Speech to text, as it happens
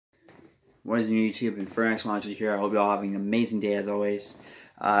What is new YouTube? And for next one here, I hope you all having an amazing day as always.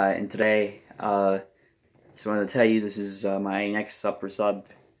 And today, just wanted to tell you this is my next sub for sub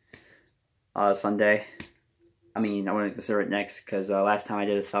Sunday. I mean, I wouldn't consider it next because last time I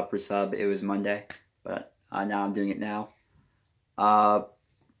did a sub for sub, it was Monday, but now I'm doing it now.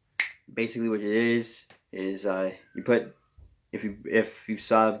 Basically, what it is you put if you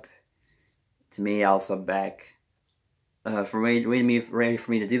sub to me, I'll sub back. For me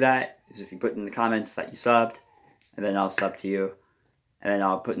to do that is if you put in the comments that you subbed, and then I'll sub to you, and then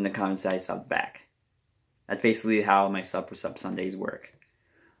I'll put in the comments that I subbed back. That's basically how my sub for sub Sundays work.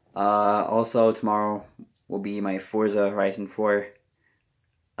 Also, tomorrow will be my Forza Horizon 4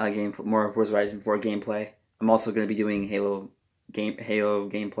 more Forza Horizon 4 gameplay. I'm also going to be doing Halo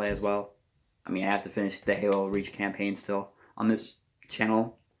gameplay as well. I mean, I have to finish the Halo Reach campaign still on this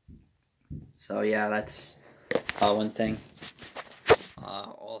channel. So yeah, that's one thing.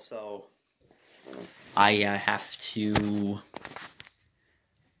 Also, I have to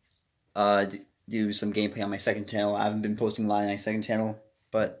do some gameplay on my second channel. I haven't been posting a lot on my second channel,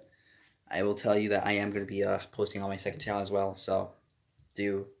 but I will tell you that I am going to be posting on my second channel as well. So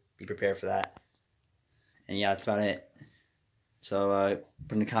do be prepared for that. And yeah, that's about it. So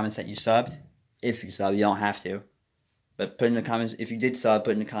put in the comments that you subbed. If you subbed, you don't have to. But put in the comments, if you did sub,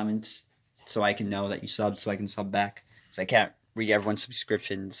 put in the comments so I can know that you subbed, so I can sub back. Because I can't read everyone's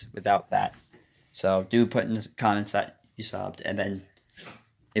subscriptions without that. So do put in the comments that you subbed, and then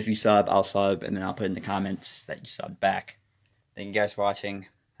if you sub, I'll sub, and then I'll put in the comments that you subbed back. Thank you guys for watching.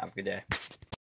 Have a good day.